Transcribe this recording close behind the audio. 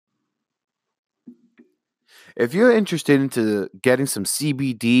If you're interested into getting some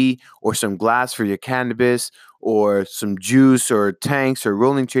CBD or some glass for your cannabis or some juice or tanks or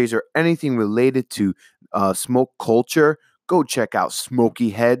rolling trays or anything related to smoke culture, go check out Smoky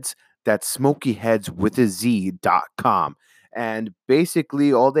Heads. That's smokyheads with a Z.com. And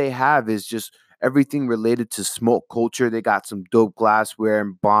basically, all they have is just everything related to smoke culture. They got some dope glassware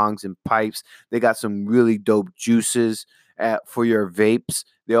and bongs and pipes. They got some really dope juices for your vapes.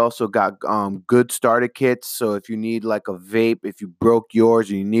 They also got good starter kits. So if you need like a vape, if you broke yours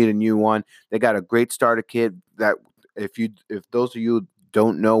and you need a new one, they got a great starter kit that if those of you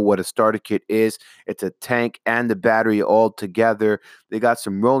don't know what a starter kit is, it's a tank and the battery all together. They got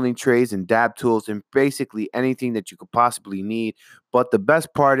some rolling trays and dab tools and basically anything that you could possibly need. But the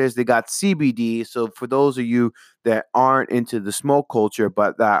best part is they got CBD. So for those of you that aren't into the smoke culture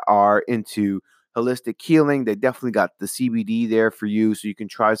but that are into holistic healing, they definitely got the CBD there for you, so you can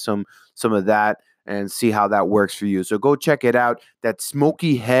try some of that and see how that works for you. So go check it out. That's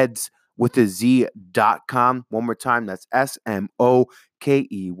smokyheads with a Z.com. One more time, that's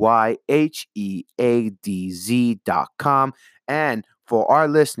SMOKEYHEADZ.com. And for our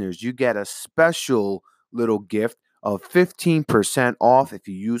listeners, you get a special little gift of 15% off if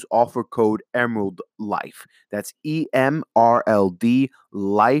you use offer code Emerald Life. That's EMRLD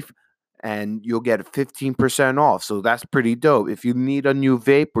Life, and you'll get 15% off. So that's pretty dope. If you need a new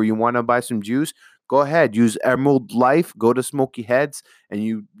vape or you want to buy some juice, go ahead, use Emerald Life, go to Smoky Heads, and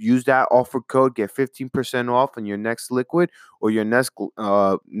you use that offer code, get 15% off on your next liquid or your next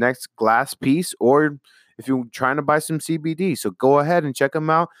glass piece, or if you're trying to buy some CBD. So go ahead and check them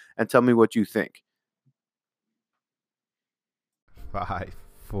out and tell me what you think. 5,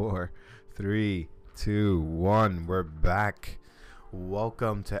 4, 3, 2, 1. We're back.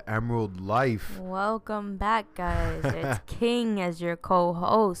 Welcome to Emerald Life. Welcome back, guys. It's King as your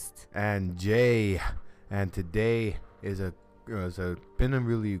co-host. And Jay. And today is been a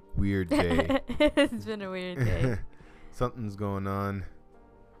really weird day. It's been a weird day. Something's going on.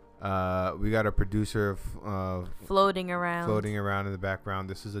 We got a producer floating around in the background.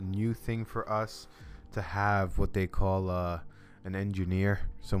 This is a new thing for us to have what they call an engineer,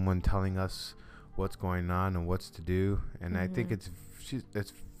 someone telling us what's going on and what's to do, and I think it's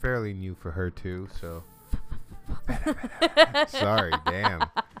fairly new for her too. So sorry, damn,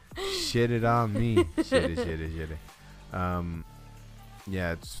 shit it on me, shit it.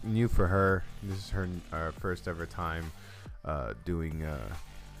 Yeah, it's new for her. This is her first ever time doing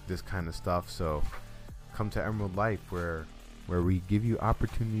this kind of stuff. So come to Emerald Life, where we give you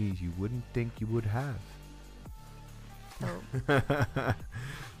opportunities you wouldn't think you would have.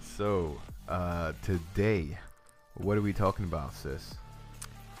 So today, what are we talking about, sis?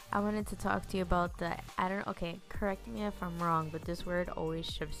 I wanted to talk to you about okay, correct me if I'm wrong, but this word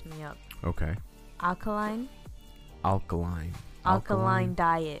always trips me up. Okay. Alkaline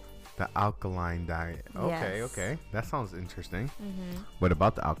diet. The alkaline diet. Okay, yes. Okay. That sounds interesting. Mm-hmm. What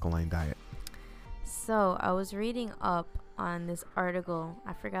about the alkaline diet? So I was reading up on this article.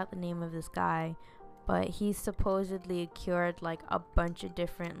 I forgot the name of this guy, but he supposedly cured like a bunch of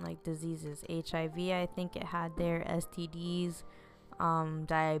different like diseases. HIV, I think it had there, STDs,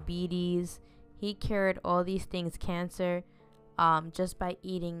 diabetes. He cured all these things, cancer, just by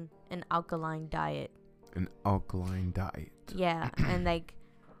eating an alkaline diet. An alkaline diet. Yeah, and like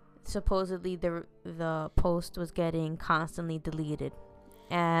supposedly the post was getting constantly deleted,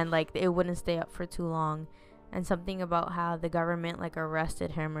 and like it wouldn't stay up for too long. And something about how the government like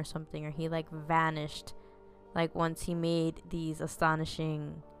arrested him or something, or he like vanished like once he made these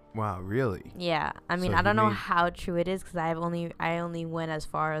astonishing. Wow, really? Yeah, I mean, so I don't know how true it is because I only went as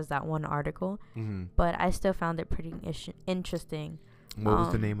far as that one article, but I still found it pretty interesting. What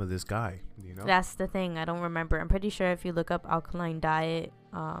was the name of this guy? Do you know? That's the thing, I don't remember. I'm pretty sure if you look up alkaline diet,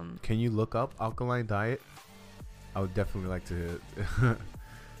 can you look up alkaline diet? I would definitely like to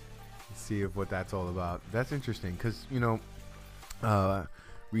see what that's all about. That's interesting because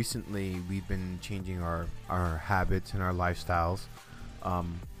recently we've been changing our habits and our lifestyles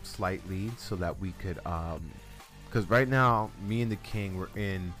slightly so that we could because right now me and the King, we're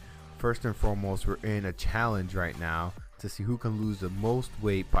in a challenge right now to see who can lose the most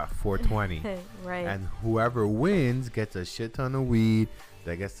weight by 420. Right. And whoever wins gets a shit ton of weed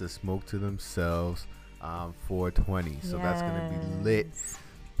that gets to smoke to themselves 420. So that's gonna be lit.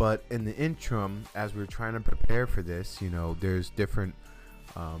 But in the interim, as we're trying to prepare for this, there's different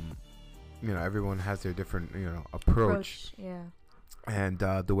everyone has their different approach. Yeah. And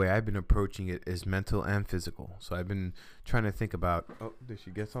the way I've been approaching it is mental and physical. So I've been trying to think about, did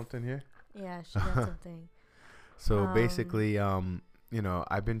she get something here? Yeah, she got something. So basically,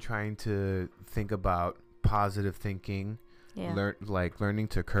 I've been trying to think about positive thinking, Yeah. learning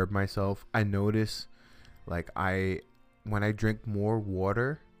to curb myself. I notice, like, when I drink more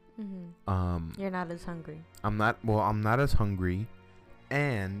water, You're not as hungry. I'm not as hungry,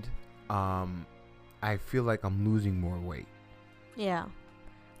 and I feel like I'm losing more weight. Yeah.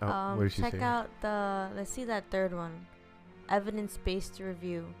 Oh, what did she say? Check out let's see that third one. Evidence-based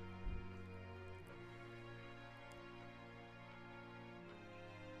review.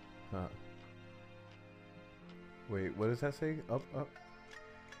 Wait, what does that say? Up.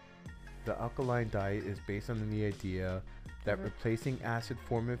 The alkaline diet is based on the idea that replacing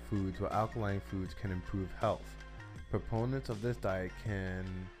acid-forming foods with alkaline foods can improve health. Proponents of this diet can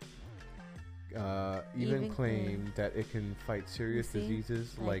even claim that it can fight serious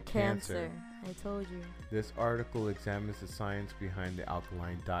diseases like cancer. I told you. This article examines the science behind the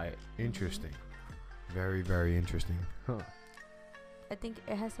alkaline diet. Interesting. Very, very interesting. Huh. I think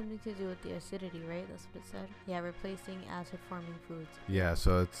it has something to do with the acidity, right? That's what it said. Yeah, replacing acid-forming foods. Yeah,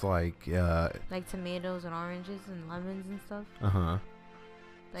 so it's like like tomatoes and oranges and lemons and stuff.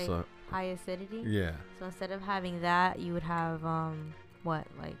 Like so, high acidity. yeah. So instead of having that, you would have what,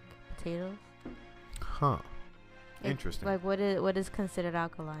 like potatoes? Huh. Interesting. Like what is considered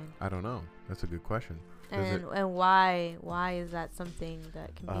alkaline? I don't know. That's a good question. And why is that something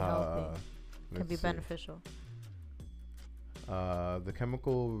that can be healthy? Can be beneficial? The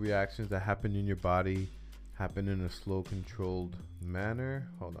chemical reactions that happen in your body happen in a slow, controlled manner.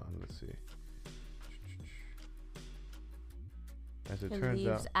 Hold on, let's see. As it turns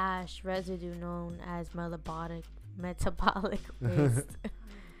leaves out, ash residue known as metabolic waste.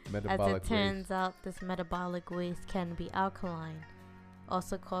 As it turns out, this metabolic waste can be alkaline,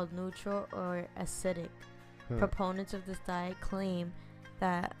 also called neutral or acidic. Proponents of this diet claim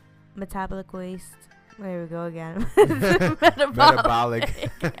that metabolic waste. There we go again. Metabolic.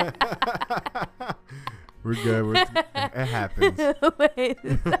 We're good. It happens. Wait.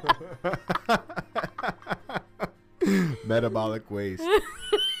 Metabolic waste.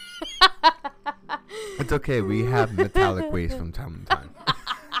 It's okay. We have metallic waste from time to time.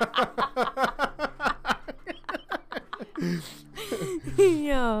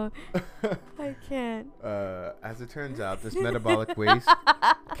 Yo, I can't. As it turns out, this metabolic waste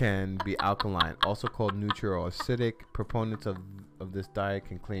can be alkaline, also called neutral or acidic. Proponents of this diet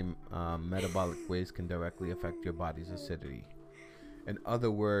can claim metabolic waste can directly affect your body's acidity. In other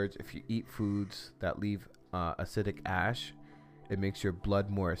words, if you eat foods that leave acidic ash, it makes your blood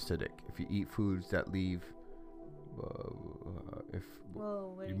more acidic. If you eat foods that leave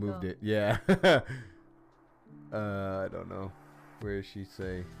Whoa, you moved it. Yeah. I don't know. Where does she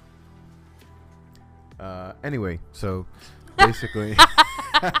say? Anyway, so basically,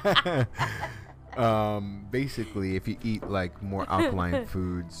 basically, if you eat like more alkaline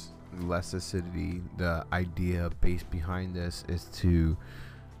foods, less acidity, the idea based behind this is to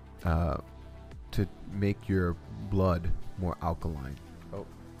make your blood more alkaline. Oh,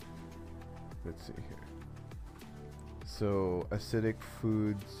 let's see here. So acidic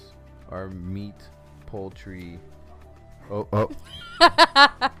foods are meat, poultry. Oh.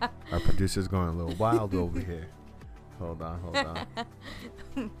 Our producer's going a little wild over here. Hold on. Oh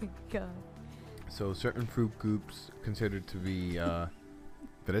my god. So certain fruit groups considered to be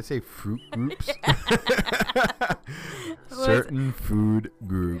did I say fruit groups? Certain food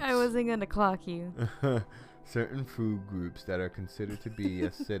groups. I wasn't gonna clock you. Certain food groups that are considered to be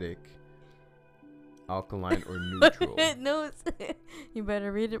acidic, alkaline, or neutral. No, you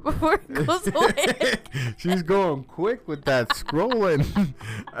better read it before it goes away. She's going quick with that scrolling.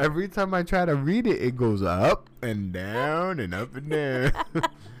 Every time I try to read it, it goes up and down and up and down.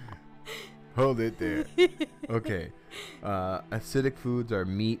 Hold it there. Okay. Acidic foods are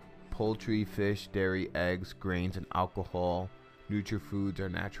meat, poultry, fish, dairy, eggs, grains, and alcohol. Neutral foods are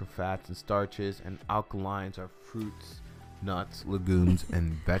natural fats and starches, and alkalines are fruits, nuts, legumes,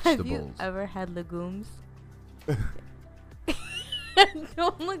 and vegetables. Have you ever had legumes?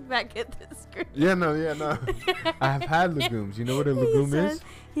 Don't look back at the screen. Yeah, no. I have had legumes. You know what a legume is?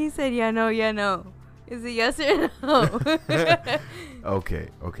 He said, yeah, no. Is it yes or no? Okay.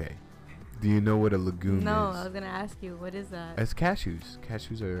 Do you know what a legume is? No, I was going to ask you, what is that? It's cashews.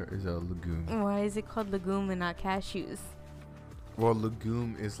 Cashews is a legume. Why is it called legume and not cashews? Well,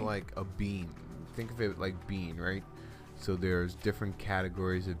 legume is like a bean. Think of it like bean, right? So there's different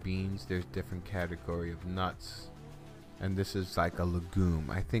categories of beans. There's different category of nuts, and this is like a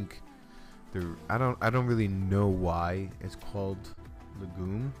legume. I think I don't really know why it's called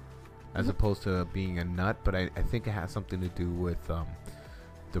legume as opposed to being a nut, but I think it has something to do with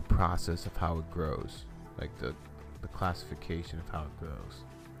the process of how it grows, like the classification of how it grows.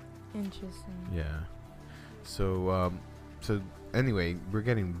 Interesting. Yeah. So anyway, we're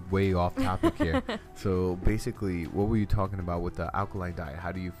getting way off topic here. So basically, what were you talking about with the alkaline diet?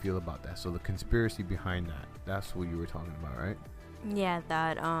 How do you feel about that? So the conspiracy behind that's what you were talking about, right? Yeah,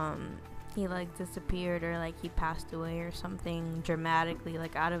 that he like disappeared or like he passed away or something dramatically,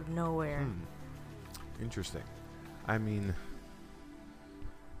 like out of nowhere. Interesting. I mean,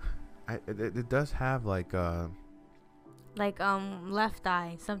 it does have like Left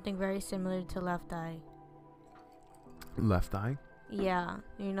Eye, something very similar to Left Eye. Left Eye. Yeah,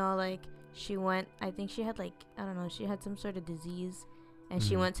 like she went, I think she had like, I don't know, she had some sort of disease and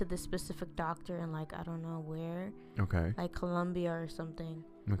she went to this specific doctor in like, I don't know where. Okay. Like Colombia or something.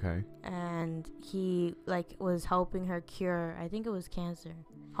 Okay. And he like was helping her cure, I think it was cancer,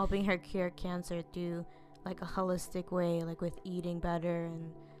 helping her cure cancer through like a holistic way, like with eating better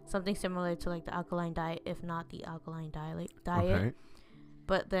and something similar to like the alkaline diet, if not the alkaline diet. Okay.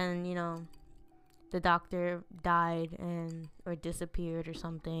 But then, the doctor died or disappeared or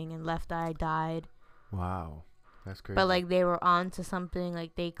something, and Left Eye died. Wow, that's crazy. But like they were on to something,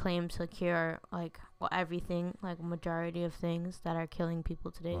 like they claimed to cure like everything, like majority of things that are killing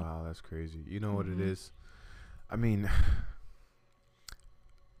people today. Wow, that's crazy. You know what it is? I mean,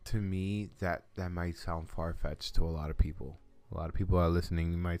 to me, that might sound far-fetched to a lot of people. A lot of people are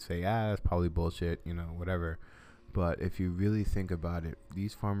listening. You might say, that's probably bullshit, whatever. But if you really think about it,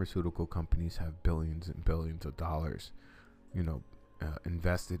 these pharmaceutical companies have billions and billions of dollars,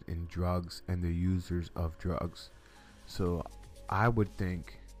 invested in drugs and the users of drugs. So I would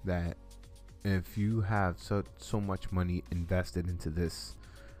think that if you have so much money invested into this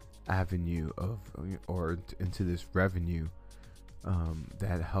avenue or into this revenue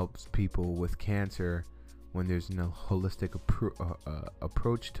that helps people with cancer, when there's no holistic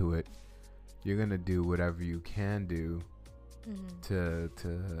approach to it, you're gonna do whatever you can do to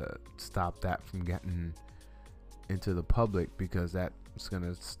stop that from getting into the public, because that's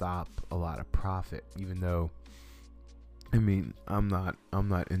gonna stop a lot of profit. Even though, I mean, I'm not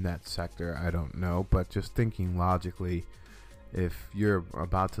in that sector, I don't know, but just thinking logically, if you're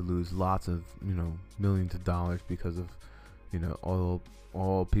about to lose lots of millions of dollars because of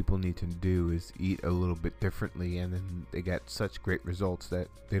all people need to do is eat a little bit differently, and then they get such great results that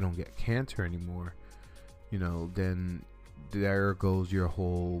they don't get cancer anymore, then there goes your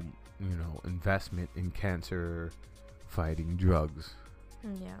whole investment in cancer fighting drugs.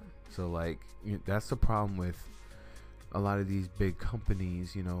 Yeah. So like that's the problem with a lot of these big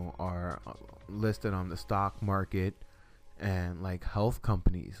companies, are listed on the stock market, and like health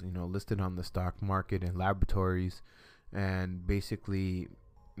companies, listed on the stock market, and laboratories. And basically,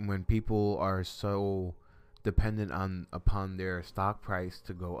 when people are so dependent upon their stock price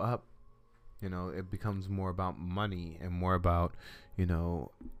to go up, it becomes more about money and more about,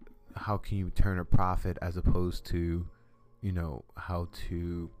 how can you turn a profit, as opposed to, how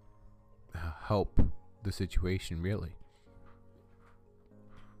to help the situation really.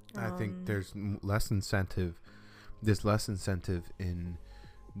 I think there's less incentive. There's less incentive in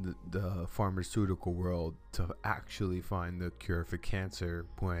the pharmaceutical world to actually find the cure for cancer.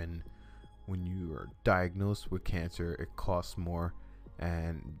 When you are diagnosed with cancer, it costs more,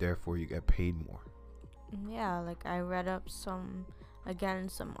 and therefore you get paid more. Yeah, like I read up some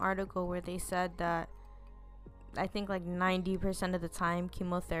article where they said that I think like 90% of the time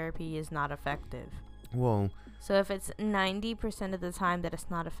chemotherapy is not effective. Well, so if it's 90% of the time that it's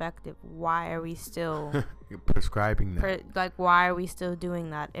not effective, why are we still prescribing that? Why are we still doing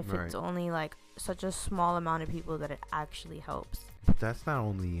that if Right. It's only like such a small amount of people that it actually helps? But that's not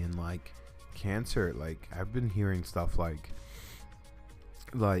only in like cancer. Like I've been hearing stuff like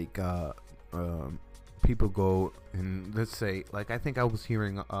people go and, let's say, like I think I was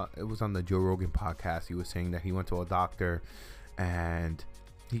hearing it was on the Joe Rogan podcast. He was saying that he went to a doctor and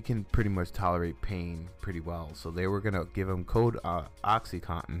he can pretty much tolerate pain pretty well, so they were gonna give him code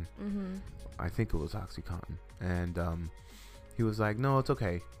OxyContin. I think it was OxyContin, and he was like, no, it's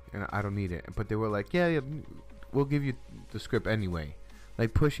okay, and I don't need it. But they were like, yeah, we'll give you the script anyway,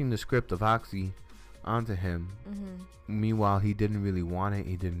 like pushing the script of Oxy onto him. Meanwhile, he didn't really want it,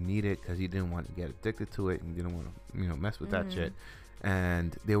 he didn't need it, because he didn't want to get addicted to it and didn't want to mess with that shit.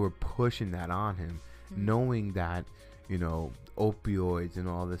 And they were pushing that on him, knowing that opioids and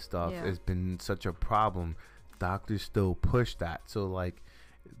all this stuff has been such a problem. Doctors still push that. So like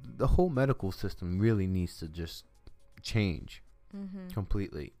the whole medical system really needs to just change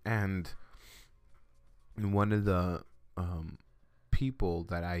completely. And one of the people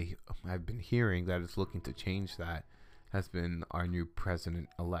that I've been hearing that is looking to change that has been our new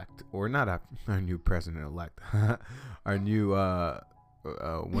president-elect, or not our new president-elect, our new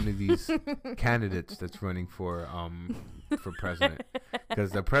one of these candidates that's running for president,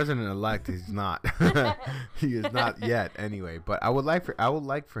 because the president-elect is not. He is not yet, anyway. But I would like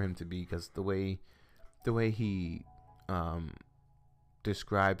for him to be, because the way he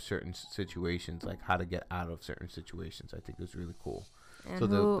describes certain situations, like how to get out of certain situations, I think is really cool. And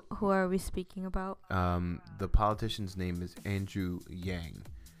So who are we speaking about? the politician's name is Andrew Yang.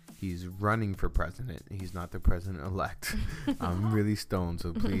 He's running for president. He's not the president-elect. I'm really stoned,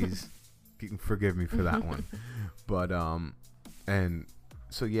 so please forgive me for that one. But and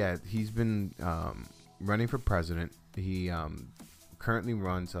so yeah, he's been running for president. He currently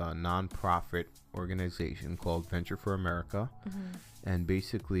runs a non-profit organization called Venture for America, and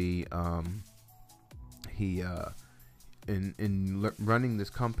basically he running this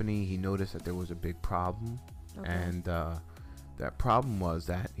company, he noticed that there was a big problem. Okay. And that problem was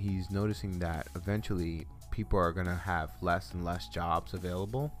that he's noticing that eventually people are going to have less and less jobs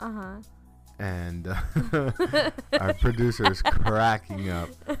available. And our producer is cracking up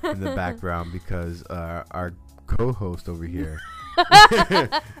in the background because our co-host over here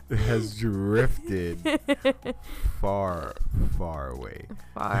has drifted far away.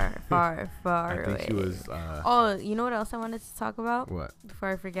 Far I away. think she was Oh, you know what else I wanted to talk about? what? Before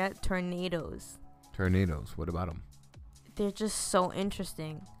I forget, tornadoes. Tornadoes. What about them? They're just so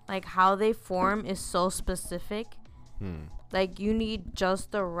interesting. Like how they form is so specific. Like you need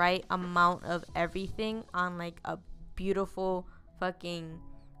just the right amount of everything on like a beautiful fucking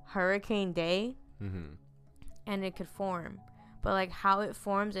hurricane day, and it could form. But like how it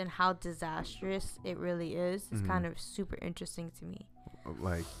forms and how disastrous it really is kind of super interesting to me.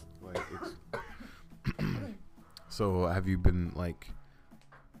 Like it's So have you been like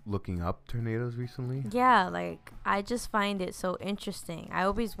looking up tornadoes recently? Yeah, like I just find it so interesting. I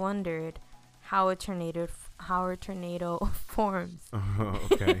always wondered how a tornado forms.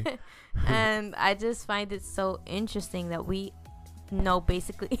 Okay. And I just find it so interesting that we know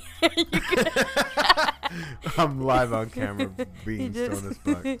basically. I'm live on camera being stoned as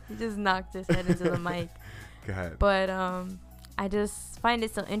fuck. He just knocked his head into the mic. Go ahead. But I just find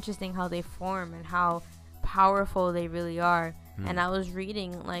it so interesting how they form and how powerful they really are. And I was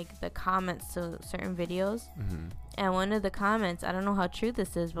reading like the comments to certain videos, and one of the comments, I don't know how true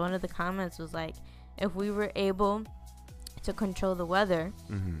this is, but one of the comments was like, if we were able to control the weather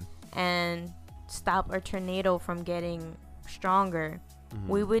and stop a tornado from getting stronger,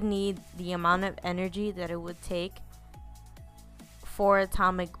 we would need the amount of energy that it would take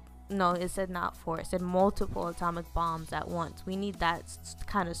it said multiple atomic bombs at once. We need that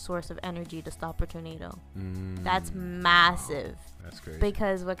kind of source of energy to stop a tornado. That's massive. That's crazy.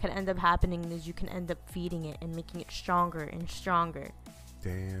 Because what could end up happening is you can end up feeding it and making it stronger and stronger.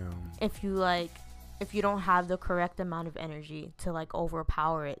 Damn. If you don't have the correct amount of energy to like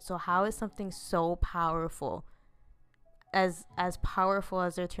overpower it. So how is something so powerful as powerful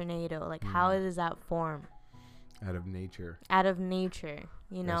as a tornado? Like how does that form? Out of nature,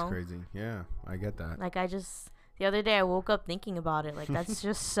 you know? That's crazy. Yeah, I get that. Like the other day I woke up thinking about it. Like that's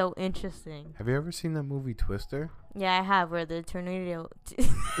just so interesting. Have you ever seen that movie Twister? Yeah, I have, where the tornado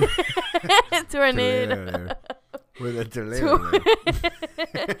With a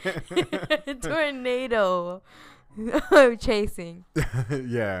tornado chasing.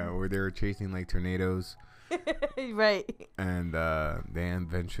 Yeah, where they were chasing like tornadoes. Right. And they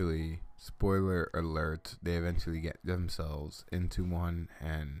eventually, spoiler alert, they eventually get themselves into one,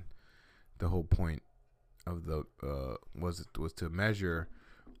 and the whole point of the was to measure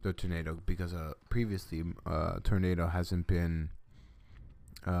the tornado, because previously tornado hasn't been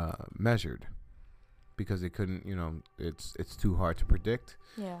measured, because they couldn't, it's too hard to predict.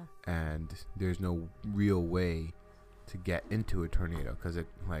 Yeah. And there's no real way to get into a tornado, because it,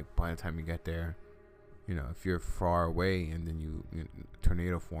 like, by the time you get there, if you're far away and then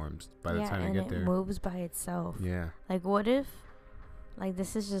tornado forms by the time you get there. Yeah, and it moves by itself. Yeah. Like, what if, like,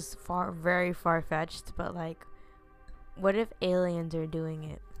 this is just very far-fetched, but, like, what if aliens are doing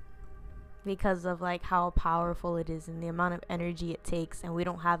it? Because of, like, how powerful it is and the amount of energy it takes, and we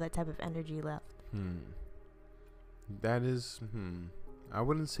don't have that type of energy left. That is, I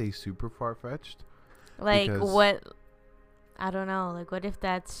wouldn't say super far-fetched. Like, what... I don't know. Like, what if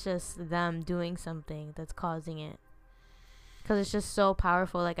that's just them doing something that's causing it? Because it's just so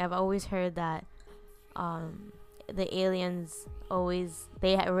powerful. Like, I've always heard that the aliens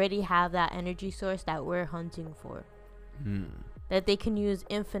they already have that energy source that we're hunting for. That they can use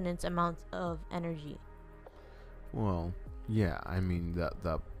infinite amounts of energy. Well, yeah. I mean,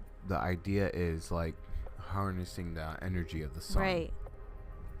 the idea is, like, harnessing the energy of the sun. Right.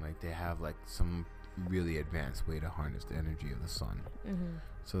 Like, they have, like, some really advanced way to harness the energy of the sun. Mm-hmm.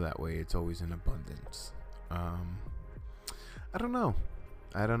 So that way it's always in abundance. I don't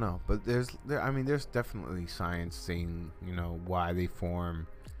know, but there's definitely science saying, why they form.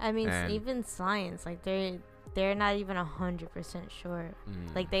 I mean, And- even science, like they're not even 100% sure.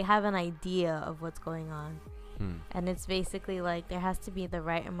 Mm. Like they have an idea of what's going on, Hmm. and it's basically like there has to be the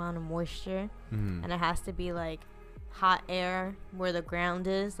right amount of moisture, Mhm. and it has to be like hot air where the ground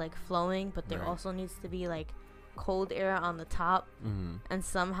is like flowing, but there Right. also needs to be like cold air on the top, Mhm. and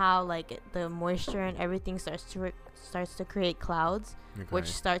somehow like the moisture and everything starts to create clouds, which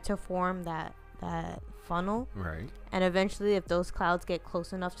Okay. start to form that funnel, Right. and eventually if those clouds get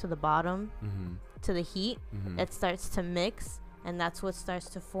close enough to the bottom Mhm. to the heat, Mhm. it starts to mix, and that's what starts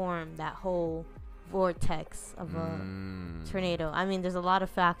to form that whole vortex of a tornado. I mean, there's a lot of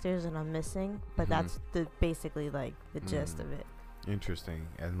factors that I'm missing, but Mhm. that's basically like the gist of it. Interesting.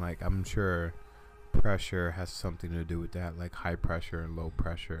 And like I'm sure pressure has something to do with that, like high pressure and low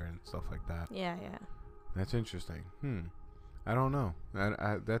pressure and stuff like that. Yeah. That's interesting. I don't know.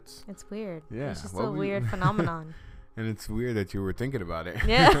 That's It's weird. Yeah, It's just what a we- weird phenomenon. and it's weird that you were thinking about it.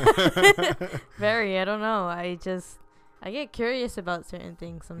 Yeah. Very. I don't know. I get curious about certain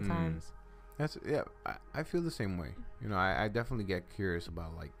things sometimes. I feel the same way. I definitely get curious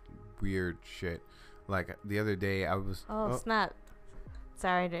about like weird shit. Like the other day I was Snap.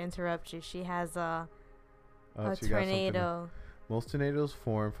 Sorry to interrupt you. She has a she got something. tornado. Most tornadoes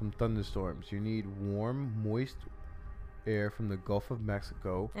form from thunderstorms. You need warm, moist air from the Gulf of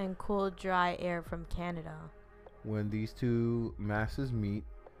Mexico. And cool, dry air from Canada. When these two masses meet,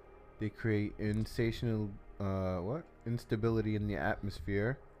 they create instability in the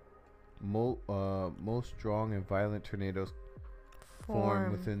atmosphere. Most strong and violent tornadoes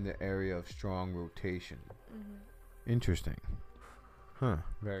form within the area of strong rotation. Mm-hmm. Interesting. Huh.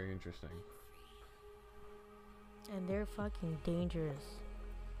 Very interesting. And they're fucking dangerous.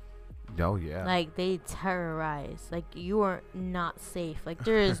 Oh, yeah. Like, they terrorize. Like, you are not safe. Like,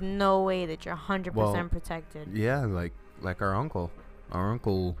 there is no way that you're 100% protected. Yeah, like our uncle. Our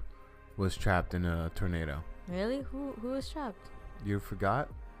uncle was trapped in a tornado. Really? Who was trapped? You forgot?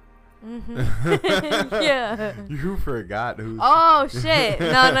 Mm-hmm. Yeah. You forgot who's... Oh, shit. No.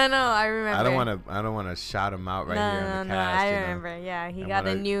 I remember. I don't want to shout him out right here on the cast. I remember. Yeah, he got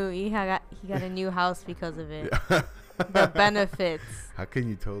a new house because of it. Yeah. The benefits. How can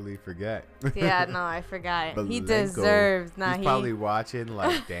you totally forget? Yeah, no, I forgot. He Belenko. deserves. Nah, He's probably watching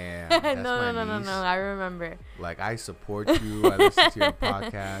like, damn. That's no, my niece. I remember. Like, I support you. I listen to your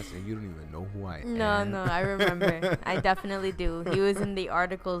podcast, and you don't even know who I am. No, I remember. I definitely do. He was in the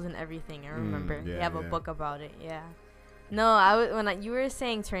articles and everything. I remember. yeah, you have a yeah. book about it. Yeah. No, you were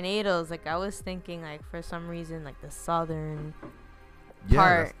saying tornadoes, like I was thinking, like for some reason, like the southern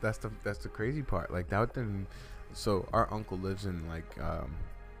part. That's the crazy part. Like that didn't. So our uncle lives in like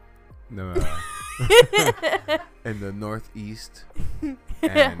in the northeast,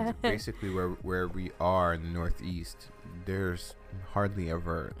 and basically where we are in the northeast, there's hardly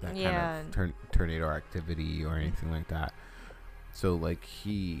ever that kind of tornado activity or anything like that. So like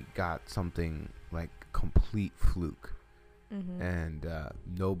he got something like complete fluke, and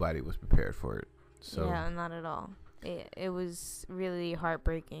nobody was prepared for it. So yeah, not at all. It was really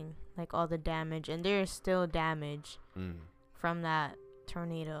heartbreaking, like all the damage, and there's still damage from that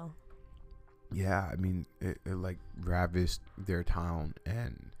tornado. Yeah, I mean, it like ravished their town,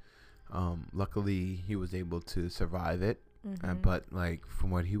 and luckily he was able to survive it. But like from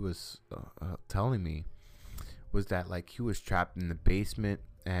what he was telling me, was that like he was trapped in the basement,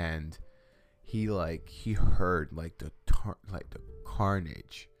 and he heard like the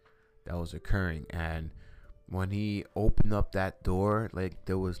carnage that was occurring, and when he opened up that door, like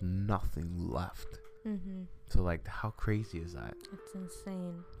there was nothing left. So like, how crazy is that? It's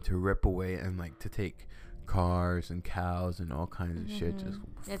insane. To rip away and like to take cars and cows and all kinds of shit, just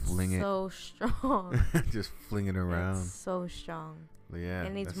fling it's so strong. just fling it around. It's so strong. Yeah,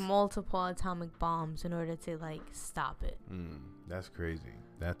 it needs multiple atomic bombs in order to like stop it. That's crazy.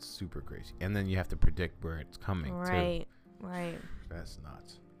 That's super crazy. And then you have to predict where it's coming. Right. That's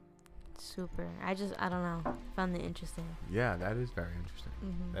nuts. Super. I don't know. Found it interesting. Yeah, that is very interesting.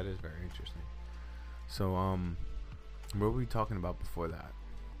 That is very interesting. So, what were we talking about before that?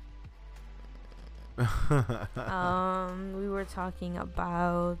 We were talking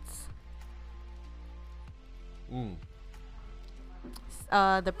about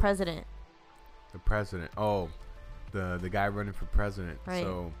the president. The president. Oh, the guy running for president. Right.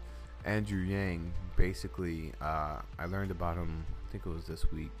 So, Andrew Yang, basically, I learned about him, I think it was this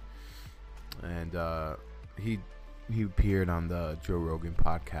week. And he he appeared on the Joe Rogan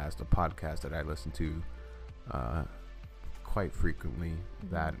podcast, a podcast that I listen to quite frequently.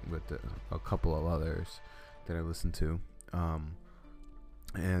 That with a couple of others that I listen to,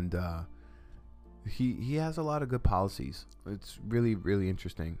 and he has a lot of good policies. It's really, really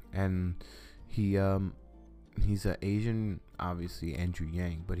interesting, and he's an Asian, obviously Andrew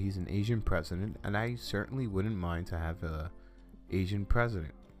Yang, but he's an Asian president, and I certainly wouldn't mind to have a Asian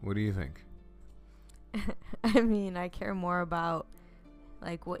president. What do you think? I mean, I care more about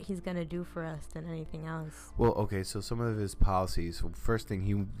like what he's gonna do for us than anything else. Well, okay, so some of his policies. So first thing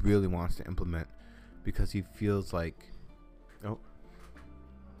he really wants to implement, because he feels like,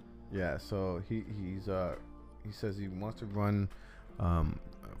 so he says he wants to run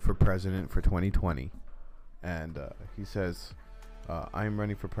for president for 2020, and he says, I am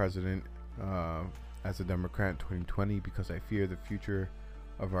running for president as a Democrat in 2020 because I fear the future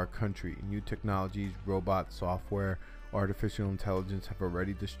of our country. New technologies, robots, software, artificial intelligence have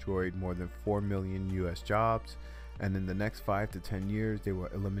already destroyed more than 4 million U.S. jobs, and in the next 5 to 10 years, they will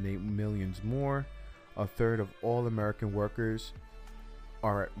eliminate millions more. A third of all American workers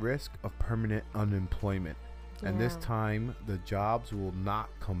are at risk of permanent unemployment, and this time the jobs will not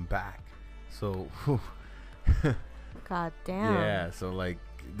come back. So, God damn. Yeah, so like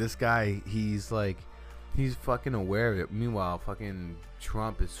this guy, he's fucking aware of it. Meanwhile, fucking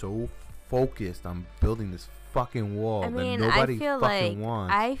Trump is so focused on building this fucking wall that nobody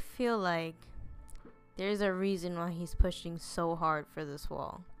wants. I feel like there's a reason why he's pushing so hard for this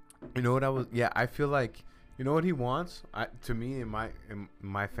wall. You know what I feel like, you know what he wants? To me, in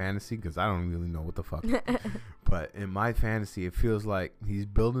my fantasy, because I don't really know what the fuck, but in my fantasy, it feels like he's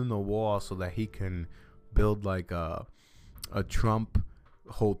building the wall so that he can build like a Trump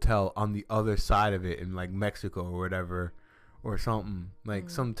hotel on the other side of it in like Mexico or whatever, or something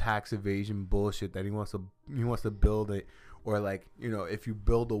like some tax evasion bullshit that he wants to build it, or like, you know, if you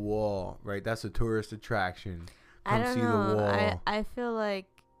build a wall, right, that's a tourist attraction. Come see the wall. I feel like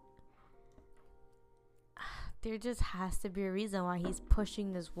there just has to be a reason why he's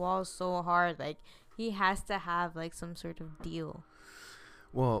pushing this wall so hard. Like, he has to have like some sort of deal.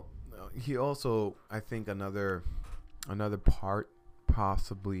 Well, he also, I think another part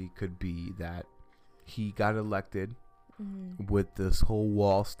possibly could be that he got elected with this whole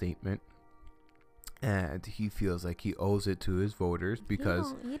wall statement, and he feels like he owes it to his voters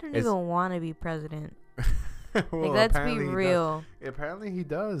because he don't even want to be president. Well, like, let's be real. Apparently he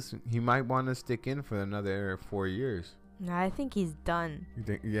does. He might want to stick in for another 4 years. No, I think he's done. You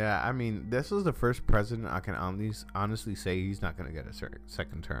think? Yeah, I mean, this is the first president I can honestly say he's not going to get a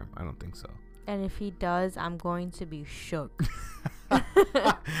second term. I don't think so. And if he does, I'm going to be shook.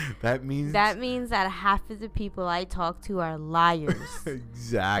 That means that half of the people I talk to are liars.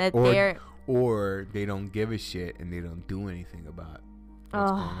 Exactly. Or they don't give a shit and they don't do anything about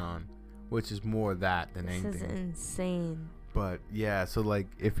what's going on, which is more that than anything. This is insane. But yeah, so like,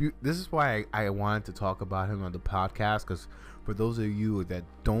 this is why I wanted to talk about him on the podcast, because for those of you that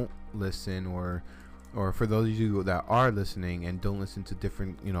don't listen, or for those of you that are listening and don't listen to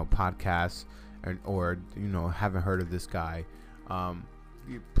different, you know, podcasts, or you know, haven't heard of this guy,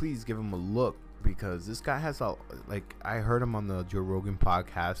 please give him a look, because this guy has I heard him on the Joe Rogan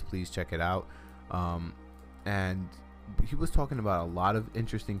podcast. Please check it out. And he was talking about a lot of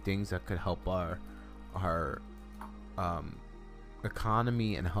interesting things that could help our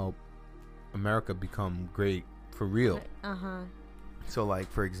economy and help America become great for real. So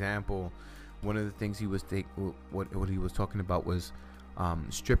like, for example, one of the things he was what he was talking about was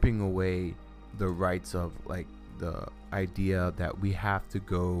stripping away the rights of like the idea that we have to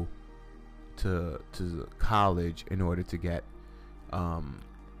go to college in order to get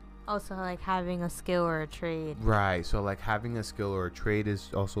also like having a skill or a trade. Right. So like having a skill or a trade is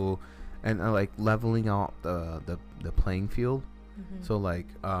also, and like leveling out the playing field. So like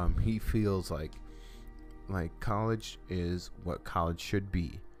he feels like college is what college should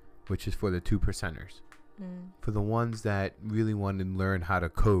be, which is for the 2%ers. For the ones that really want to learn how to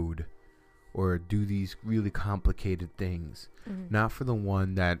code or do these really complicated things. Not for the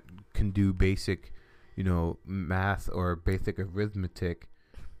one that can do basic, you know, math or basic arithmetic.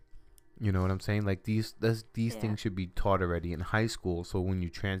 You know what I'm saying? Like these things should be taught already in high school. So when you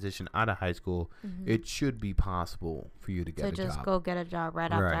transition out of high school, it should be possible for you to get a job. So just go get a job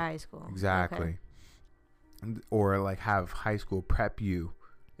right after high school. Exactly. Okay. Or like have high school prep you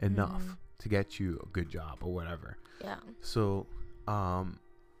enough to get you a good job or whatever. Yeah. So, and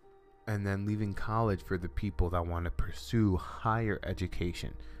then leaving college for the people that want to pursue higher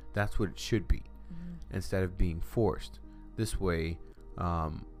education. That's what it should be, instead of being forced. This way,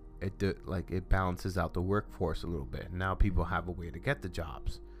 it balances out the workforce a little bit. Now people have a way to get the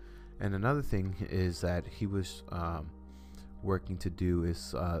jobs. And another thing is that he was working to do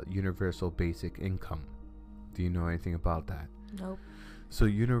is universal basic income. Do you know anything about that? Nope. So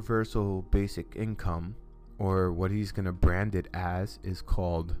universal basic income, or what he's going to brand it as, is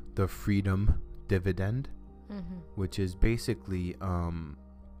called the freedom dividend, which is basically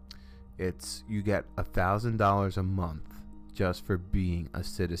it's you get $1,000 a month just for being a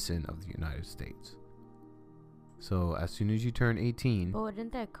citizen of the United States. So as soon as you turn 18. But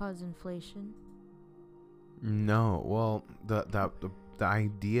wouldn't that cause inflation? No. Well, the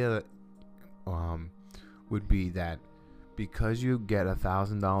idea would be that because you get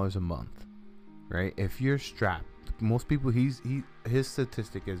 $1,000 a month, right? If you're strapped, most people his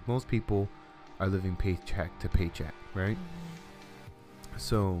statistic is most people are living paycheck to paycheck, right?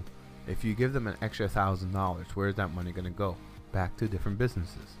 So if you give them an extra $1,000, where's that money gonna go? Back to different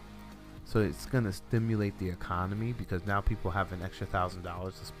businesses. So it's gonna stimulate the economy because now people have an extra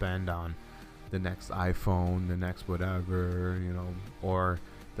 $1,000 to spend on the next iPhone, the next whatever, or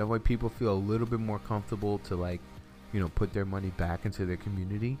that way people feel a little bit more comfortable to put their money back into their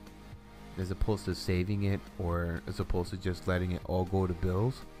community as opposed to saving it, or as opposed to just letting it all go to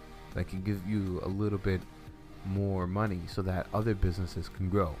bills. Like, it gives you a little bit more money so that other businesses can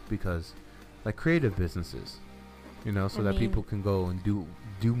grow, because like creative businesses, so that people can go and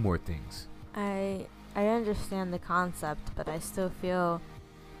do more things. I understand the concept, but I still feel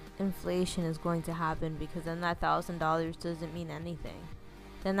inflation is going to happen, because then that $1,000 doesn't mean anything.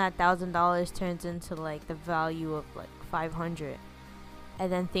 Then that $1,000 turns into like the value of like 500,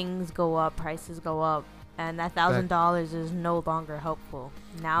 and then things go up, prices go up, and that $1,000 is no longer helpful.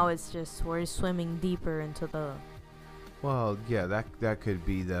 Now it's just we're swimming deeper into the. Well, yeah, that could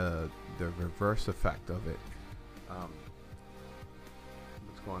be the reverse effect of it.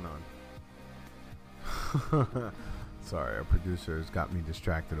 What's going on? Sorry, our producer has got me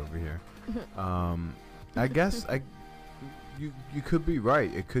distracted over here. I guess you could be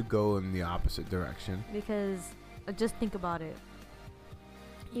right. It could go in the opposite direction. Because just think about it.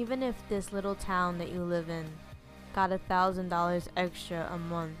 Even if this little town that you live in got $1,000 extra a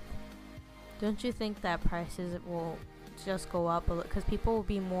month, don't you think that prices will just go up a little? Because people will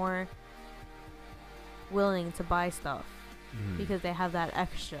be more willing to buy stuff because they have that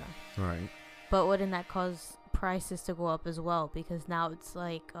extra. Right. But wouldn't that cause prices to go up as well? Because now it's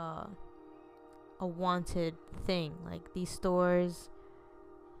like a wanted thing. Like these stores.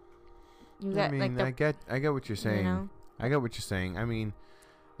 I get what you're saying. I get what you're saying. I mean,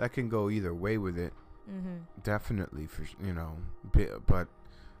 that can go either way with it. Definitely, but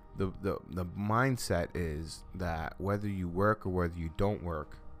the mindset is that whether you work or whether you don't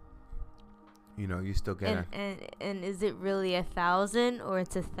work, you still get and is it really 1,000 or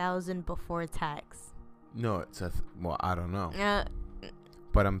it's 1,000 before tax? No, it's I don't know.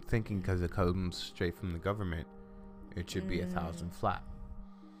 But I'm thinking because it comes straight from the government, it should be 1,000 flat.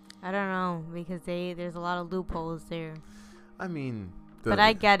 I don't know, because there's a lot of loopholes there. I mean, but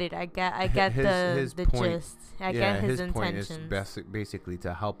I get it. I get his the point, gist. I get his intentions. His point is basically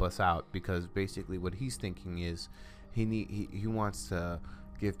to help us out, because basically what he's thinking is he wants to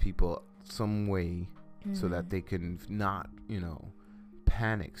give people some way so that they can not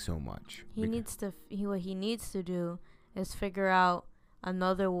panic so much. What he needs to do is figure out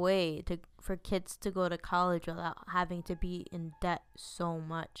another way for kids to go to college without having to be in debt so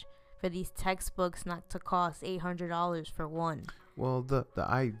much, for these textbooks not to cost $800 for one. Well, the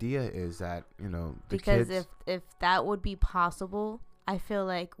idea is that because if that would be possible, I feel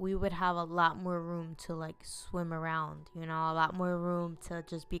like we would have a lot more room to like swim around, a lot more room to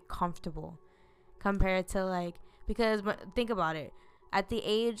just be comfortable, compared to because think about it, at the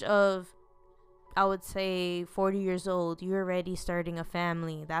age of, I would say 40 years old, you're already starting a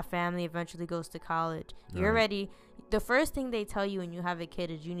family. That family eventually goes to college. You're ready. The first thing they tell you when you have a kid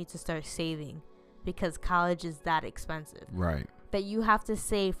is you need to start saving, because college is that expensive. Right. That you have to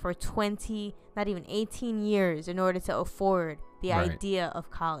save for 20, not even 18 years in order to afford the idea of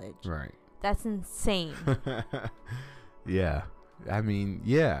college. Right. That's insane. Yeah. I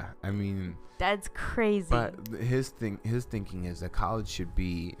mean, that's crazy. But his thinking is that college should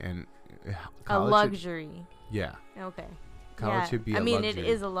be a luxury. Yeah. Okay. College should be a luxury. It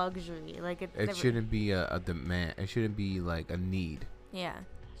is a luxury. Like it shouldn't be a demand. It shouldn't be like a need. Yeah.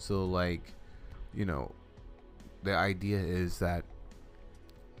 So the idea is that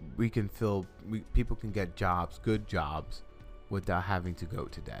people can get jobs, good jobs, without having to go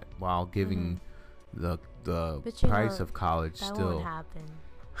to debt, while giving the price of college that still won't happen.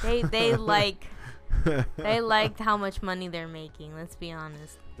 They liked how much money they're making. Let's be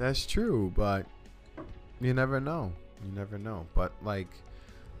honest. That's true, but you never know. You never know. But like,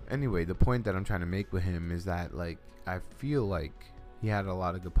 anyway, the point that I'm trying to make with him is that like I feel like he had a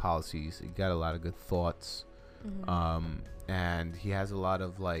lot of good policies. He got a lot of good thoughts, and he has a lot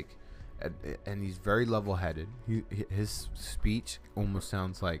of like, and he's very level-headed. His speech almost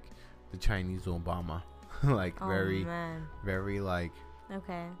sounds like the Chinese Obama, like very like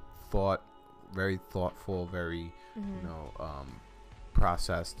very thoughtful, very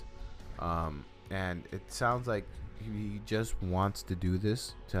processed, and it sounds like he just wants to do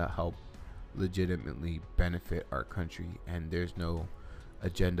this to help legitimately benefit our country, and there's no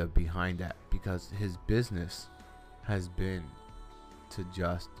agenda behind that, because his business has been to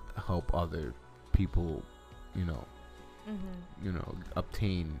just help other people,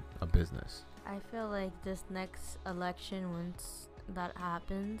 obtain a business. I feel like this next election, once that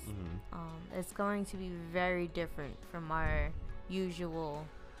happens, it's going to be very different from our usual.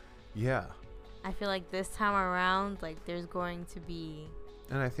 Yeah. I feel like this time around, like there's going to be,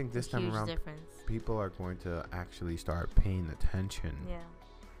 and I think this time around, difference. People are going to actually start paying attention. Yeah.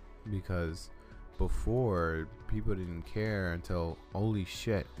 Because before, people didn't care until, holy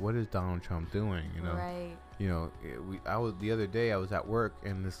shit, what is Donald Trump doing? Right. The other day I was at work,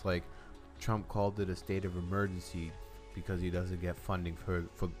 and this like Trump called it a state of emergency because he doesn't get funding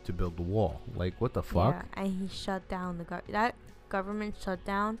to build the wall. Like, what the fuck? Yeah, and he shut down that government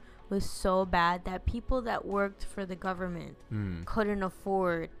shutdown was so bad that people that worked for the government couldn't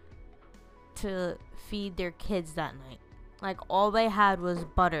afford to feed their kids that night. Like, all they had was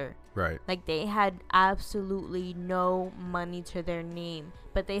butter. Right. Like, they had absolutely no money to their name,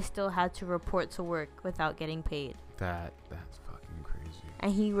 but they still had to report to work without getting paid. That's fucking crazy.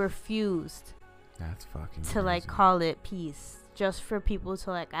 And he refused. That's fucking to crazy. like call it peace, just for people to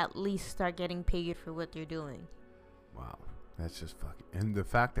like at least start getting paid for what they're doing. Wow. That's just fucking... And the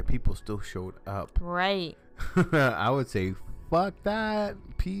fact that people still showed up. Right. I would say, fuck that.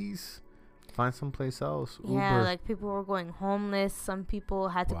 Peace. Find someplace else. Yeah, Uber. like people were going homeless. Some people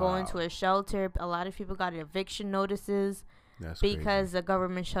had to go into a shelter. A lot of people got eviction notices. That's because crazy. the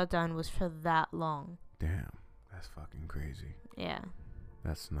government shutdown was for that long. Damn. That's fucking crazy. Yeah.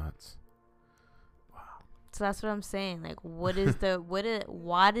 That's nuts. Wow. So that's what I'm saying. Like, why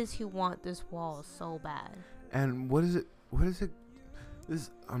does he want this wall so bad? And what is it? This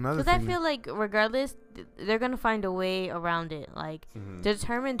is another thing. Because I feel like regardless, they're going to find a way around it. Like,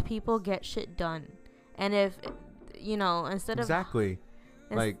 determined people get shit done. And if, instead of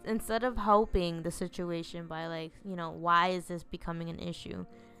helping the situation by, like, why is this becoming an issue?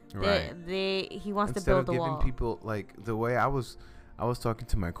 Right. He wants Instead to build the wall. of giving people, like, the way I was talking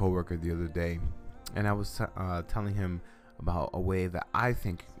to my coworker the other day, and I was telling him about a way that I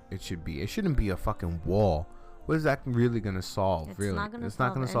think it should be. It shouldn't be a fucking wall. What is that really going to solve, it's really? It's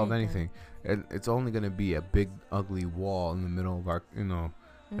not going to solve anything. It's only going to be a big, ugly wall in the middle of our,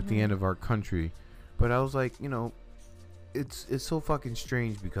 at the end of our country. But I was like, it's so fucking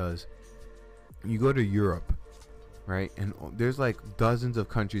strange, because you go to Europe, right? And there's like dozens of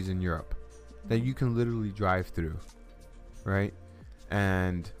countries in Europe that you can literally drive through, right?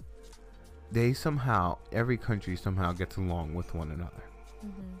 And every country somehow gets along with one another.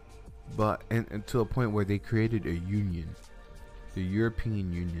 But and to a point where they created a union, the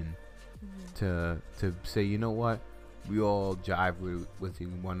European Union, to say, you know what, we all jive with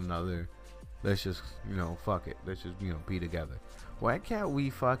one another. Let's just, fuck it. Let's just, be together. Why can't we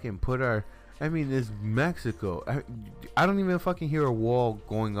fucking put it's Mexico. I don't even fucking hear a wall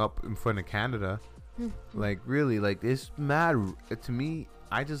going up in front of Canada. Like, really, like, it's mad. To me,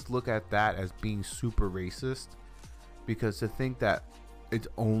 I just look at that as being super racist, because to think that it's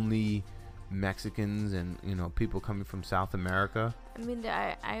only Mexicans and people coming from South America. I mean,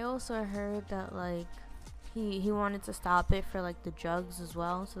 I also heard that like he wanted to stop it for like the drugs as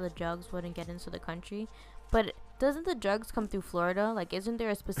well, so the drugs wouldn't get into the country. But doesn't the drugs come through Florida? Like, isn't there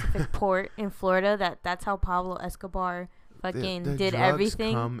a specific port in Florida that's how Pablo Escobar fucking the did drugs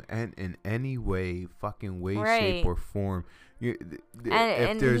everything? Come and in any way, Right. shape, or form.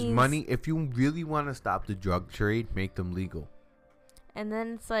 If there's money, if you really want to stop the drug trade, make them legal. And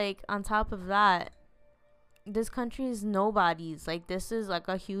then it's like, on top of that, this country is nobody's. Like, this is like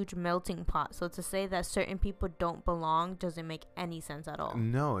a huge melting pot. So to say that certain people don't belong doesn't make any sense at all.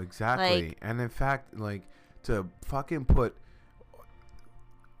 No, exactly. Like, and in fact, like, to fucking put...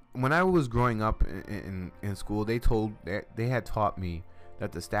 When I was growing up in school, they had taught me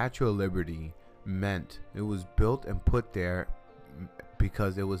that the Statue of Liberty meant it was built and put there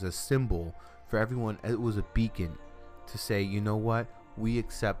because it was a symbol for everyone. It was a beacon to say, you know what? We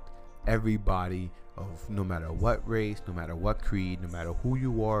accept everybody of no matter what race, no matter what creed, no matter who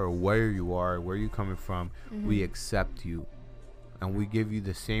you are or where you're coming from, we accept you and we give you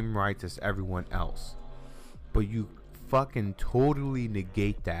the same rights as everyone else. But you fucking totally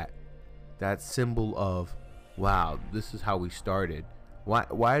negate that symbol of, wow, this is how we started.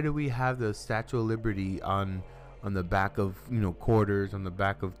 Why do we have the Statue of Liberty on the back of, quarters, on the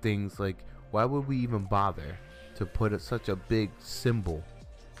back of things? Like, why would we even bother to put such a big symbol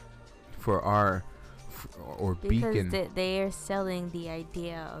for our beacon? Because they are selling the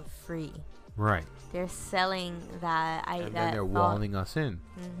idea of free. Right. They're selling that. And then they're walling us in.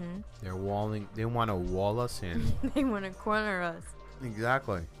 They want to wall us in. They want to corner us.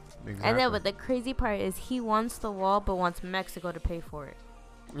 Exactly. And then, but the crazy part is he wants the wall, but wants Mexico to pay for it.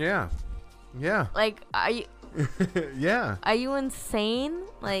 Yeah. Like, are you? Yeah. Are you insane?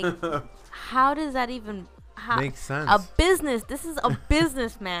 Like, how does that even make sense? A business. This is a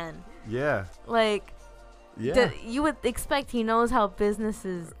businessman. Yeah. Like. Yeah. You would expect he knows how business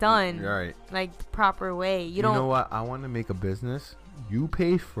is done. Right. Like the proper way. You know what? I want to make a business. You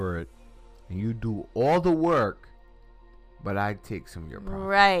pay for it, and you do all the work. But I take some of your profit.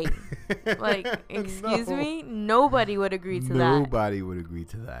 Right. Like, excuse me? Nobody would agree to that. Nobody would agree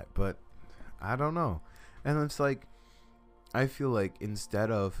to that. But I don't know. And it's like, I feel like instead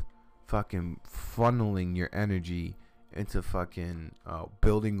of fucking funneling your energy into fucking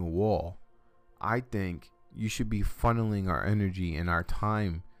building a wall, I think you should be funneling our energy and our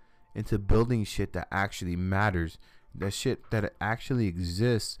time into building shit that actually matters. That shit that actually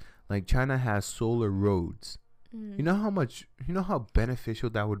exists. Like, China has solar roads. You know how beneficial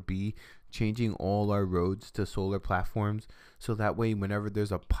that would be, changing all our roads to solar platforms, so that way whenever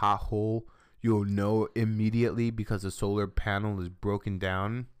there's a pothole, you'll know immediately because the solar panel is broken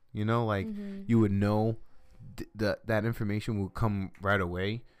down. You would know that information will come right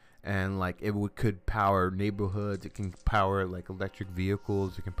away, and like could power neighborhoods. It can power like electric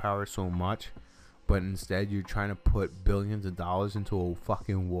vehicles. It can power so much, but instead you're trying to put billions of dollars into a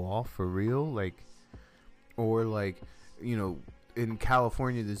fucking wall for real, like. Or like, in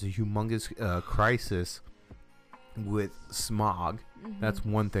California, there's a humongous crisis with smog. That's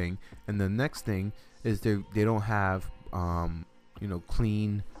one thing. And the next thing is they don't have,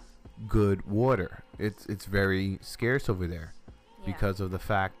 clean, good water. It's very scarce over there because of the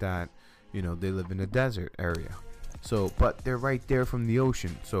fact that, they live in a desert area. So, but they're right there from the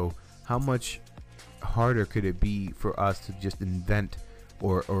ocean. So how much harder could it be for us to just invent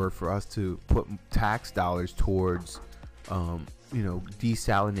or for us to put tax dollars towards,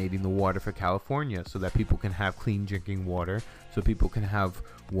 desalinating the water for California so that people can have clean drinking water, so people can have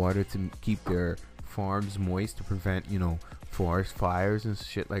water to keep their farms moist to prevent, forest fires and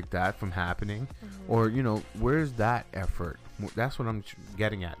shit like that from happening. Or, where's that effort? That's what I'm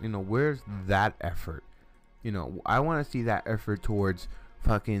getting at. Where's that effort? I want to see that effort towards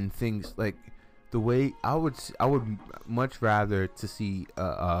fucking things like the way I would much rather to see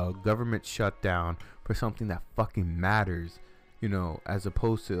a government shutdown for something that fucking matters, as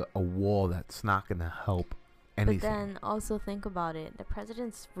opposed to a wall that's not going to help anything. But then also think about it. The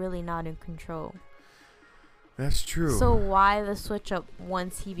president's really not in control. That's true. So why the switch up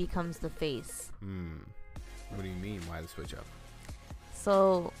once he becomes the face? What do you mean, why the switch up?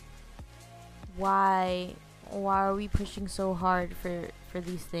 So why are we pushing so hard for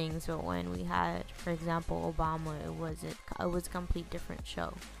these things? But when we had, for example, Obama, it was a complete different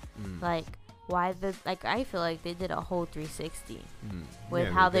show. Like, why I feel like they did a whole 360 with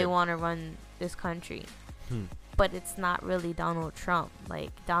how they want to run this country. But it's not really Donald Trump.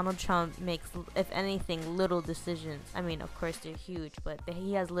 Like, Donald Trump makes, if anything, little decisions. I mean, of course they're huge, but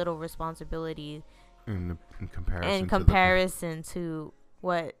he has little responsibility in comparison to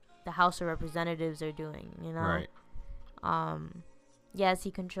what the House of Representatives are doing, Right. Yes,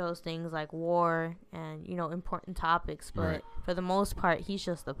 he controls things like war and, important topics, but for the most part, he's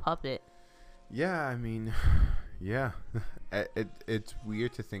just a puppet. Yeah, I mean, yeah. It's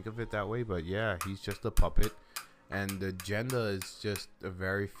weird to think of it that way, but yeah, he's just a puppet. And the agenda is just a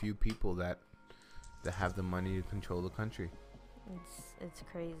very few people that have the money to control the country. It's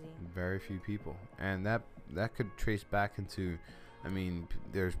crazy. Very few people. And that could trace back into, I mean,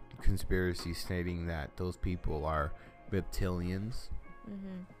 there's conspiracy stating that those people are reptilians.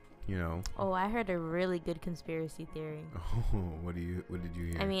 Oh, I heard a really good conspiracy theory. Oh, what did you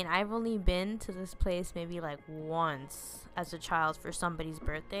hear? I mean, I've only been to this place maybe like once as a child for somebody's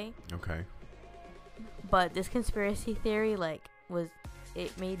birthday. Okay. But this conspiracy theory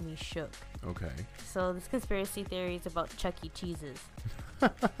it made me shook. Okay. So this conspiracy theory is about Chuck E. Cheese's.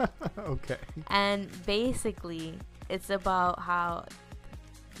 Okay. And basically, it's about how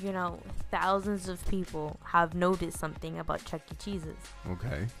you know, thousands of people have noticed something about Chuck E. Cheese's.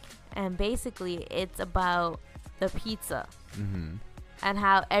 Okay. And basically, it's about the pizza. Mm-hmm. And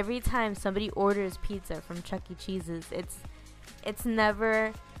how every time somebody orders pizza from Chuck E. Cheese's, it's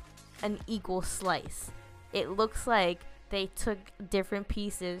never an equal slice. It looks like they took different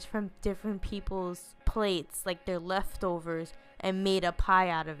pieces from different people's plates, like their leftovers, and made a pie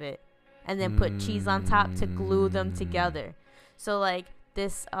out of it. And then put cheese on top to glue them together. So, like,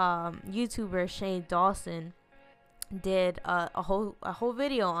 this YouTuber, Shane Dawson, did a whole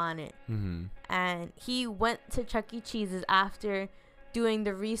video on it. Mm-hmm. And he went to Chuck E. Cheese's after doing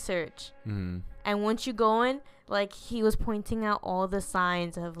the research. Mm-hmm. And once you go in, like, he was pointing out all the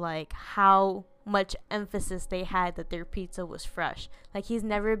signs of, like, how much emphasis they had that their pizza was fresh. Like, he's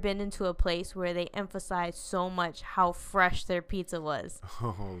never been into a place where they emphasized so much how fresh their pizza was.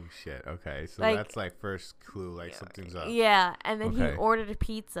 Oh, shit. Okay. So Like, that's, like, first clue, like, something's up. Yeah. And then he Okay. ordered a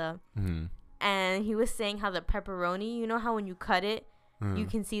pizza. Mm-hmm. And he was saying how the pepperoni, you know how when you cut it, you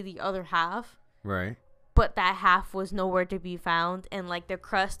can see the other half? Right. But that half was nowhere to be found. And, like, the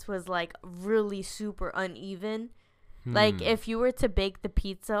crust was, like, really super uneven. Like, if you were to bake the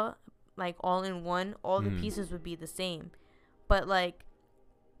pizza, like, all in one, all the pieces would be the same. But, like,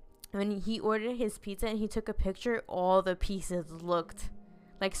 when he ordered his pizza and he took a picture, all the pieces looked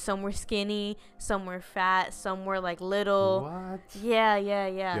like some were skinny, some were fat, some were, like, little. What? Yeah.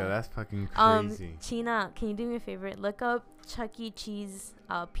 Yeah, that's fucking crazy. China, can you do me a favor? Look up Chuck E. Cheese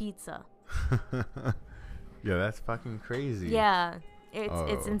pizza. Yeah, that's fucking crazy. Yeah,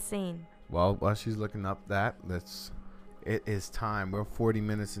 it's insane. Well, while she's looking up that, it is time. We're 40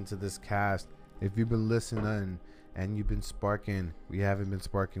 minutes into this cast. If you've been listening and you've been sparking, we haven't been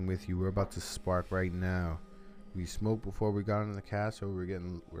sparking with you. We're about to spark right now. We smoked before we got on the cast, so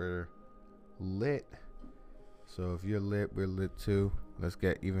we're lit. So if you're lit, we're lit too. Let's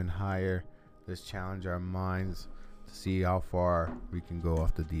get even higher. Let's challenge our minds to see how far we can go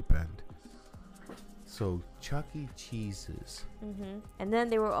off the deep end. So Chuck E. Cheese's. And then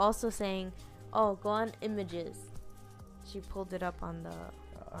they were also saying, "Oh, go on images." She pulled it up on the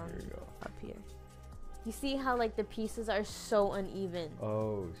There you go. up here. You see how, like, the pieces are so uneven?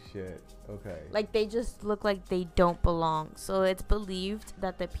 Oh shit. Okay. Like, they just look like they don't belong. So it's believed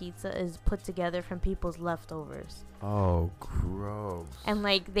that the pizza is put together from people's leftovers. Oh, gross. And,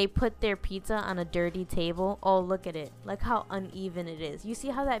 like, they put their pizza on a dirty table. Oh, look at it. Look how uneven it is. You see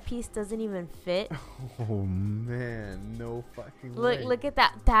how that piece doesn't even fit? Oh man, no fucking way. Look at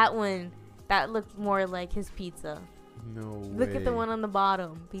that one. That looked more like his pizza. No way. Look at the one on the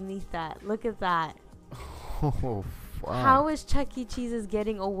bottom beneath that. Look at that. Oh fuck. How is Chuck E. Cheese's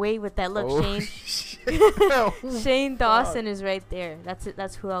getting away with that? Look, Oh, Shane. shit. Shane Dawson is right there. That's it.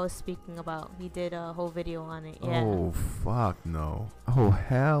 That's who I was speaking about. He did a whole video on it. Yeah. Oh fuck no. Oh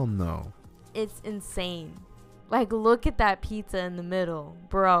hell no. It's insane. Like, look at that pizza in the middle,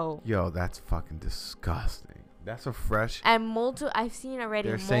 bro. Yo, that's fucking disgusting. That's a fresh. And I've seen already.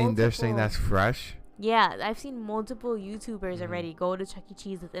 They're saying that's fresh. Yeah, I've seen multiple YouTubers already go to Chuck E.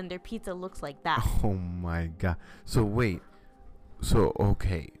 Cheese's and their pizza looks like that. Oh my god. So wait. So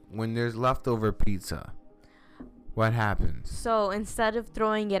okay, when there's leftover pizza, what happens? So instead of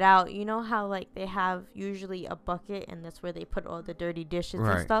throwing it out, you know how, like, they have usually a bucket and that's where they put all the dirty dishes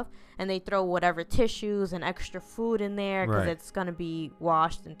Right. and stuff, and they throw whatever tissues and extra food in there because Right. it's gonna be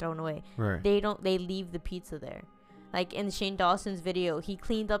washed and thrown away. Right. They leave the pizza there. Like in Shane Dawson's video, he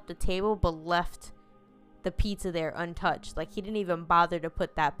cleaned up the table but left the pizza there untouched. Like, he didn't even bother to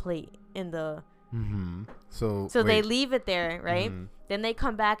put that plate in the. So So they wait. leave it there, right? Mhm. Then they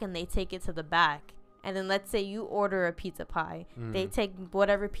come back and they take it to the back. And then let's say you order a pizza pie. They take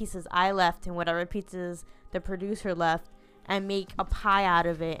whatever pieces I left and whatever pizzas the producer left and make a pie out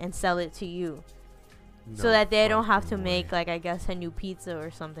of it and sell it to you. So No that they don't have to fucking make, way. like, I guess, a new pizza or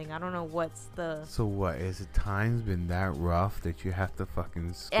something. I don't know what's the. So what? Is it times been that rough that you have to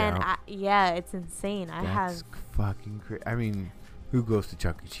fucking scout? And yeah, it's insane. That's fucking crazy. I mean, who goes to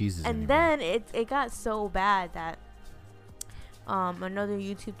Chuck E. Cheese's And anymore? then it got so bad that another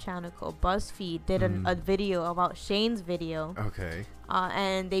YouTube channel called BuzzFeed did a video about Shane's video. Okay.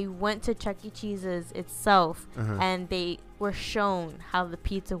 And they went to Chuck E. Cheese's itself, and they were shown how the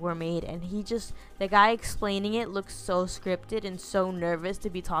pizza were made. And the guy explaining it looked so scripted and so nervous to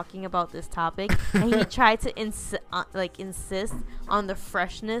be talking about this topic. And he tried to insist on the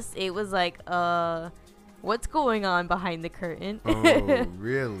freshness. It was like, what's going on behind the curtain? Oh,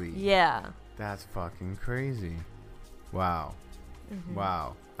 really? Yeah. That's fucking crazy. Wow.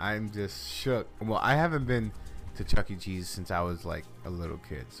 Wow. I'm just shook. Well, I haven't been to Chuck E. Cheese since I was like a little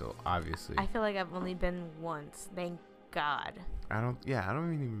kid, so obviously. I feel like I've only been once. God. I don't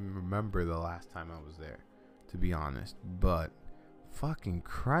even remember the last time I was there, to be honest. But fucking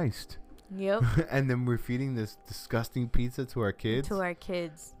Christ. Yep. And then we're feeding this disgusting pizza to our kids.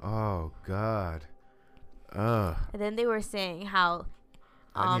 Oh God. And then they were saying how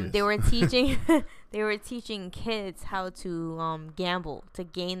they were teaching kids how to gamble, to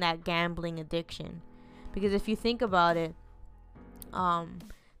gain that gambling addiction. Because if you think about it,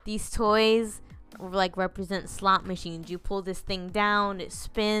 these toys like represent slot machines. You pull this thing down, it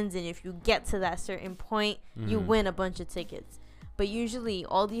spins, and if you get to that certain point, you win a bunch of tickets. But usually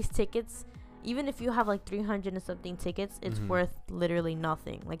all these tickets, even if you have like 300 and something tickets, it's worth literally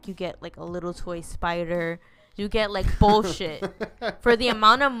nothing. Like you get like a little toy spider, you get like bullshit. For the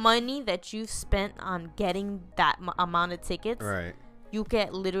amount of money that you've spent on getting that amount of tickets, right, you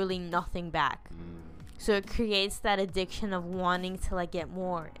get literally nothing back. So it creates that addiction of wanting to like get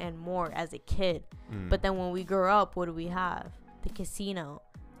more and more as a kid. But then when we grow up, what do we have? The casino.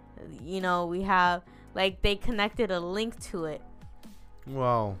 You know, we have like they connected a link to it.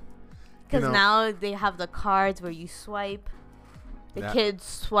 Well, because now they have the cards where you swipe. The kids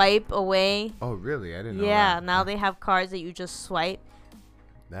swipe away. Oh, really? I didn't know that. Yeah, now they have cards that you just swipe.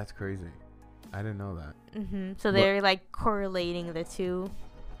 That's crazy. I didn't know that. So they're like correlating the two.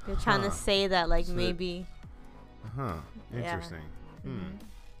 They're trying to say that like so maybe. Interesting. Yeah.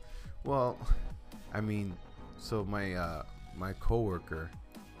 Well, I mean, so my coworker,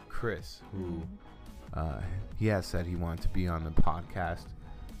 Chris, who he has said he wanted to be on the podcast,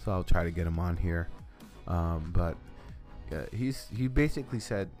 so I'll try to get him on here. But he basically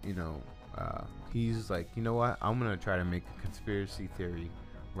said, he's like, you know what? I'm gonna try to make a conspiracy theory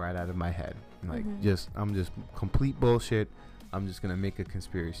right out of my head. Like, I'm just complete bullshit. I'm just gonna make a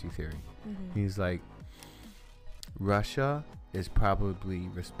conspiracy theory. He's like, Russia is probably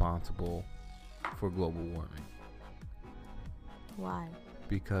responsible for global warming. Why?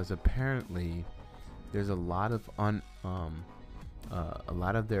 Because apparently there's a lot of a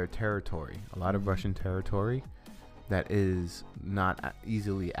lot of their territory, a lot of Russian territory that is not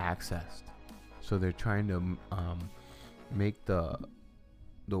easily accessed. So they're trying to make the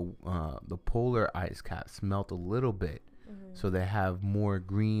polar ice caps melt a little bit, so they have more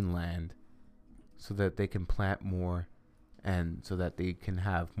green land, so that they can plant more, and so that they can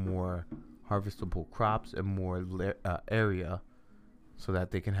have more harvestable crops and more area, so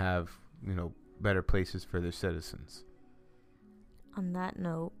that they can have better places for their citizens. On that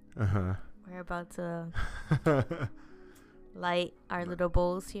note, we're about to light our little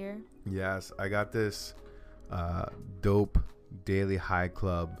bowls here. Yes, I got this dope Daily High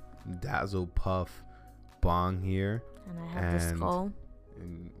Club Dazzle Puff bong here. And I have the skull.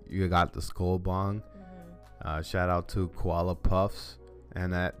 And you got the skull bong. Shout out to Koala Puffs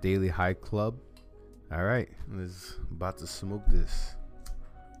and that Daily High Club. All right, let's about to smoke this.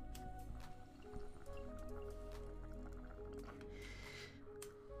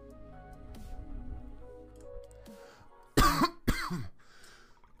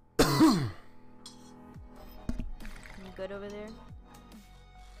 Good over there?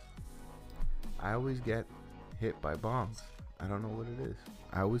 I always get hit by bongs. I don't know what it is.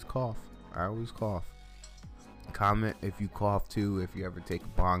 I always cough. Comment if you cough too, if you ever take a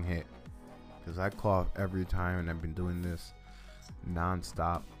bong hit, because I cough every time, and I've been doing this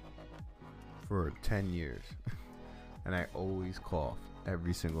non-stop for 10 years. And I always cough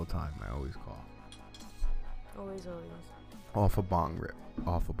every single time. I always cough. Always. Off a bong rip.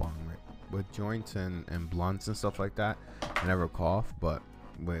 With joints and blunts and stuff like that, I never cough, but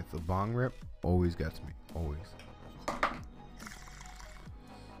with a bong rip, always gets me. Always.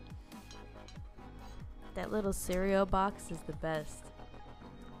 That little cereal box is the best.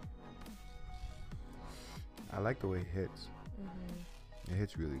 I like the way it hits. It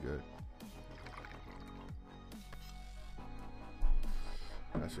hits really good.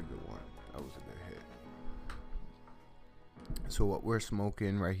 That's a good one. That was a good hit. So what we're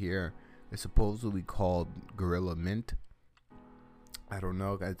smoking right here is supposedly called Gorilla Mint. I don't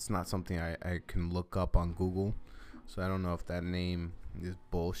know. It's not something I can look up on Google. So I don't know if that name is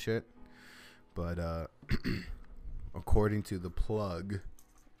bullshit. But according to the plug,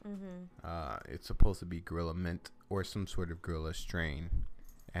 it's supposed to be Gorilla Mint or some sort of gorilla strain.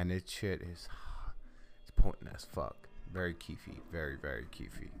 And its shit is it's potent as fuck. Very keefy. Very, very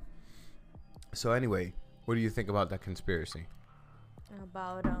keefy. So anyway, what do you think about that conspiracy?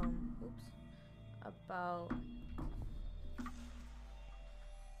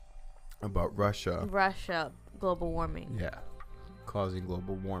 About Russia global warming. Yeah, causing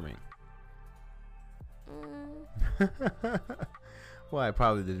global warming. Well, I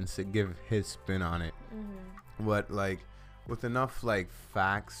probably didn't give his spin on it. What, like, with enough, like,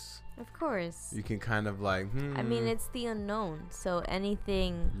 facts, Of course. you can kind of, like, I mean, it's the unknown. So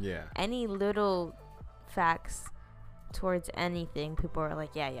anything, yeah. any little facts towards anything, people are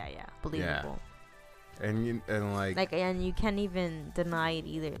like, yeah, believable. And And you can't even deny it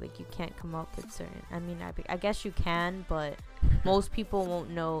either. Like, you can't come up with certain. I mean, I guess you can, but most people won't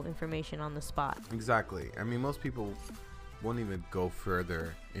know information on the spot. Exactly. I mean, most people won't even go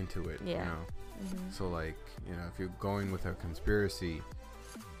further into it. Yeah. You know. Mm-hmm. So, like, you know, if you're going with a conspiracy,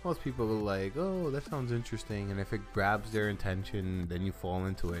 most people are like, oh, that sounds interesting. And if it grabs their attention, then you fall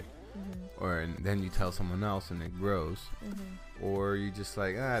into it. Mm-hmm. And then you tell someone else and it grows. Mm-hmm. Or you just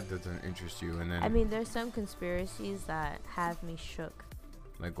like, it doesn't interest you. And then, I mean, there's some conspiracies that have me shook.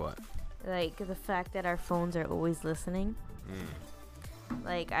 like what? Like the fact that our phones are always listening.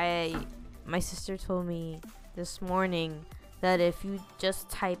 Like, my sister told me this morning that if you just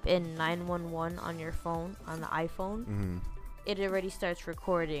type in 911 on your phone, on the iPhone, it already starts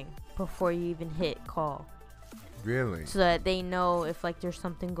recording before you even hit call. Really? So that they know if, like, there's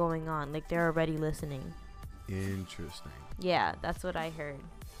something going on. Like, they're already listening. Interesting. Yeah, that's what I heard.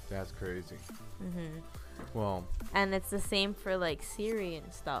 That's crazy. Mm-hmm. Well, And it's the same for, like, Siri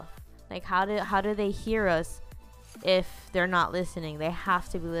and stuff. Like, how do they hear us if they're not listening? They have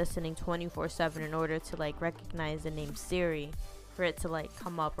to be listening 24/7 in order to, like, recognize the name Siri for it to, like,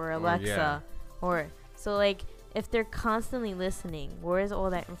 come up, or Alexa. Or so, like, if they're constantly listening, where is all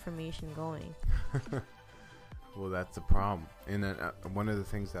that information going? well, that's the problem. And then one of the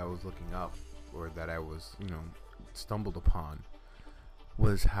things that I was looking up, or that I was, stumbled upon,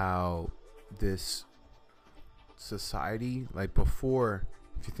 was how this society, like, before,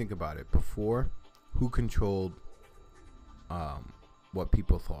 if you think about it, before, who controlled what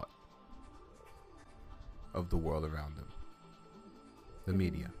people thought of the world around them? The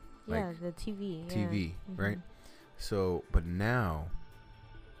media. Yeah, Like, the TV. TV, Yeah. right? So, but now,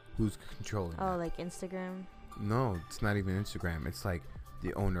 who's controlling Oh, that? like Instagram? No, it's not even Instagram. It's like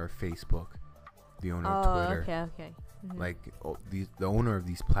the owner of Facebook, the owner of Oh, Twitter, okay. Mhm. like the owner of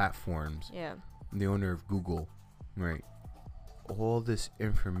these platforms, Yeah. the owner of Google, right? All this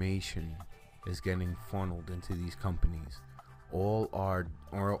information is getting funneled into these companies. All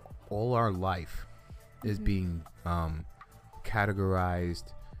our life is Mhm. being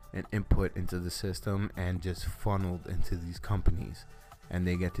categorized and input into the system and just funneled into these companies, and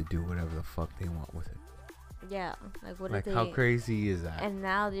they get to do whatever the fuck they want with it. Yeah. Like, what Like, if they... how crazy is that? And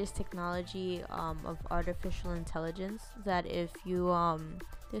now there's technology of artificial intelligence that if you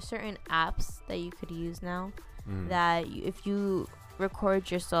there's certain apps that you could use now that if you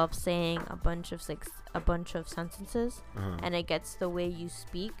record yourself saying a bunch of sentences and it gets the way you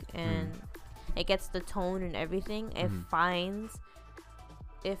speak and it gets the tone and everything, it finds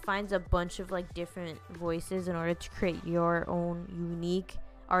a bunch of, like, different voices in order to create your own unique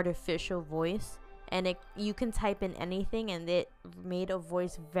artificial voice. And you can type in anything, and it made a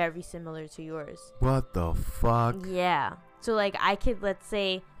voice very similar to yours. What the fuck? Yeah. So, like, I could, let's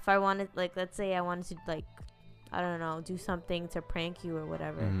say, if I wanted, like, let's say I wanted to, like, I don't know, do something to prank you or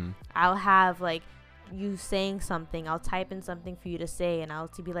whatever. I'll have, like, you saying something. I'll type in something for you to say, and I'll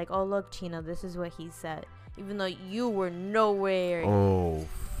to be like, oh, look, Chino, this is what he said. Even though you were nowhere. Oh,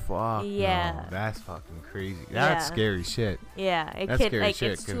 fuck. Yeah. No, that's fucking crazy. That's scary shit. Yeah, it That's could, scary like,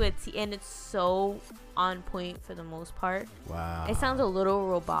 shit, it's to a T, and it's so on point for the most part. Wow. It sounds a little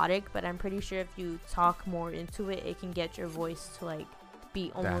robotic, but I'm pretty sure if you talk more into it, it can get your voice to, like,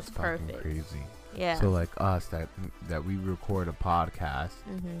 be almost That's fucking perfect. crazy. Yeah. So, like, us that we record a podcast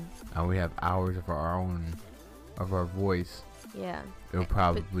and we have hours of our own of our voice, Yeah. it'll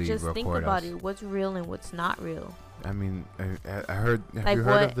probably Just record think about us. it. What's real and what's not real? I mean, I heard. Have Like you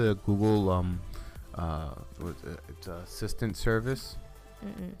heard what? of the Google it's assistant service?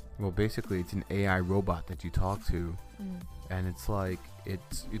 Mm-mm. Well, basically, it's an AI robot that you talk to, and it's like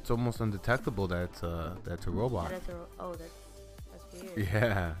it's almost undetectable that that's a robot. That's weird.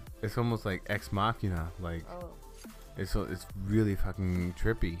 Yeah, it's almost like Ex Machina. Like Oh. it's really fucking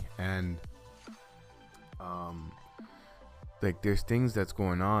trippy, and like there's things that's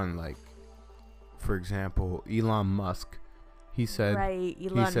going on. Like, for example, Elon Musk, he said, Right,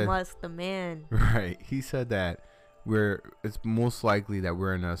 Elon Musk, the man. right, he said that it's most likely that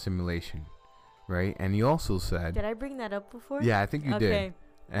we're in a simulation, right? And he also said, Did I bring that up before? yeah, I think you did. Okay.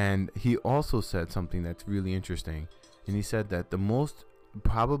 And he also said something that's really interesting. And he said that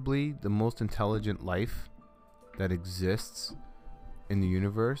probably the most intelligent life that exists in the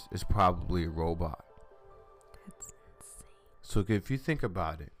universe is probably a robot. That's insane. So if you think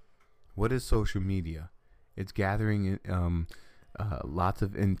about it, what is social media? It's gathering lots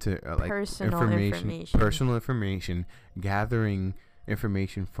of like Personal personal information, gathering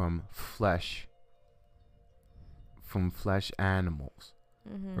information from flesh animals,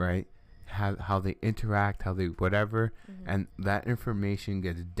 right? How they interact, how they whatever, and that information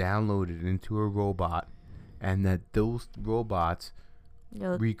gets downloaded into a robot, and that those robots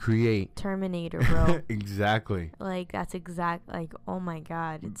recreate Terminator, bro. Exactly. Like that's like, oh my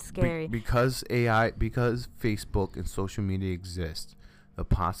god, it's scary. Because Facebook and social media exist, the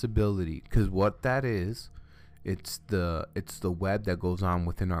possibility, because what that is, it's the web that goes on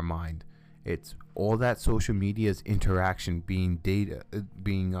within our mind. It's all that social media's interaction being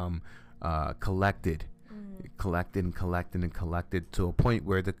collected and collected to a point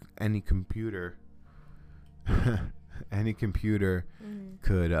where any computer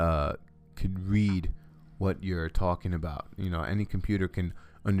could read what you're talking about. Any computer can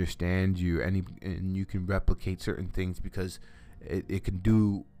understand you, and you can replicate certain things because it can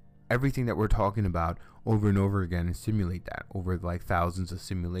do everything that we're talking about over and over again and simulate that over like thousands of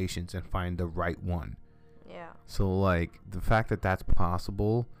simulations and find the right one. Yeah. So like the fact that that's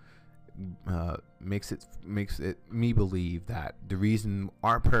possible makes me believe that the reason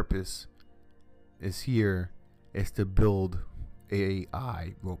our purpose is here is to build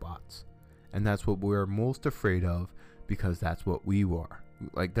AI robots, and that's what we're most afraid of, because that's what we were.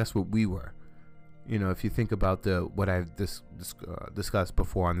 If you think about what I've discussed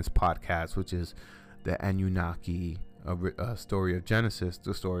before on this podcast, which is the Anunnaki story of Genesis,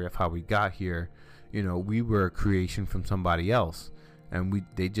 the story of how we got here. We were a creation from somebody else, and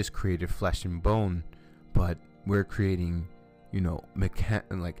they just created flesh and bone, but we're creating,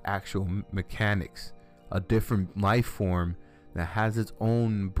 actual mechanics, a different life form that has its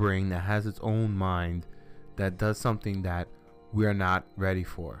own brain, that has its own mind, that does something that we're not ready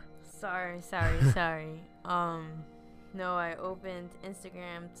for. Sorry. No, I opened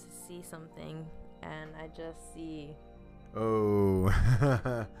Instagram to see something, and I just see. Oh.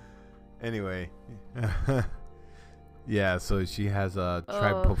 Anyway. Yeah, so she has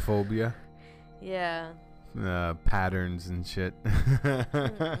trypophobia. Yeah. Patterns and shit.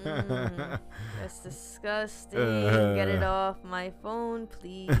 That's disgusting. Get it off my phone,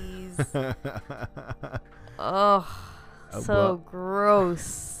 please. So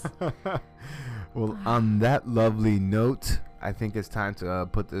gross. Well, on that lovely note, I think it's time to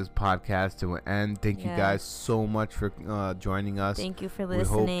put this podcast to an end. Thank you guys so much for joining us. Thank you for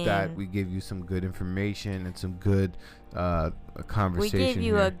listening. We hope that we give you some good information and some good conversation. We gave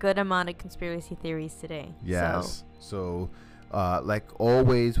you here. a good amount of conspiracy theories today. Yes. So like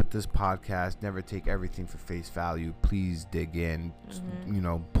always with this podcast, never take everything for face value. Please dig in.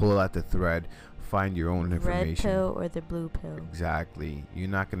 Pull out the thread. Find your own information. Red pill or the blue pill. Exactly. You're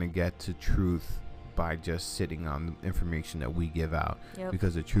not going to get to truth by just sitting on the information that we give out,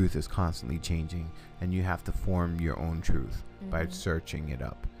 because the truth is constantly changing, and you have to form your own truth by searching it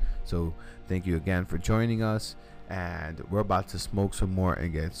up. So thank you again for joining us, and we're about to smoke some more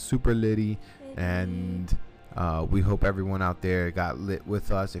and get super litty, and we hope everyone out there got lit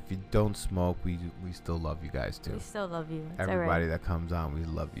with us. If you don't smoke, we still love you guys too. We still love you. It's everybody that comes on, we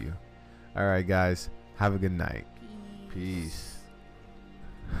love you. All right, guys, have a good night. Peace.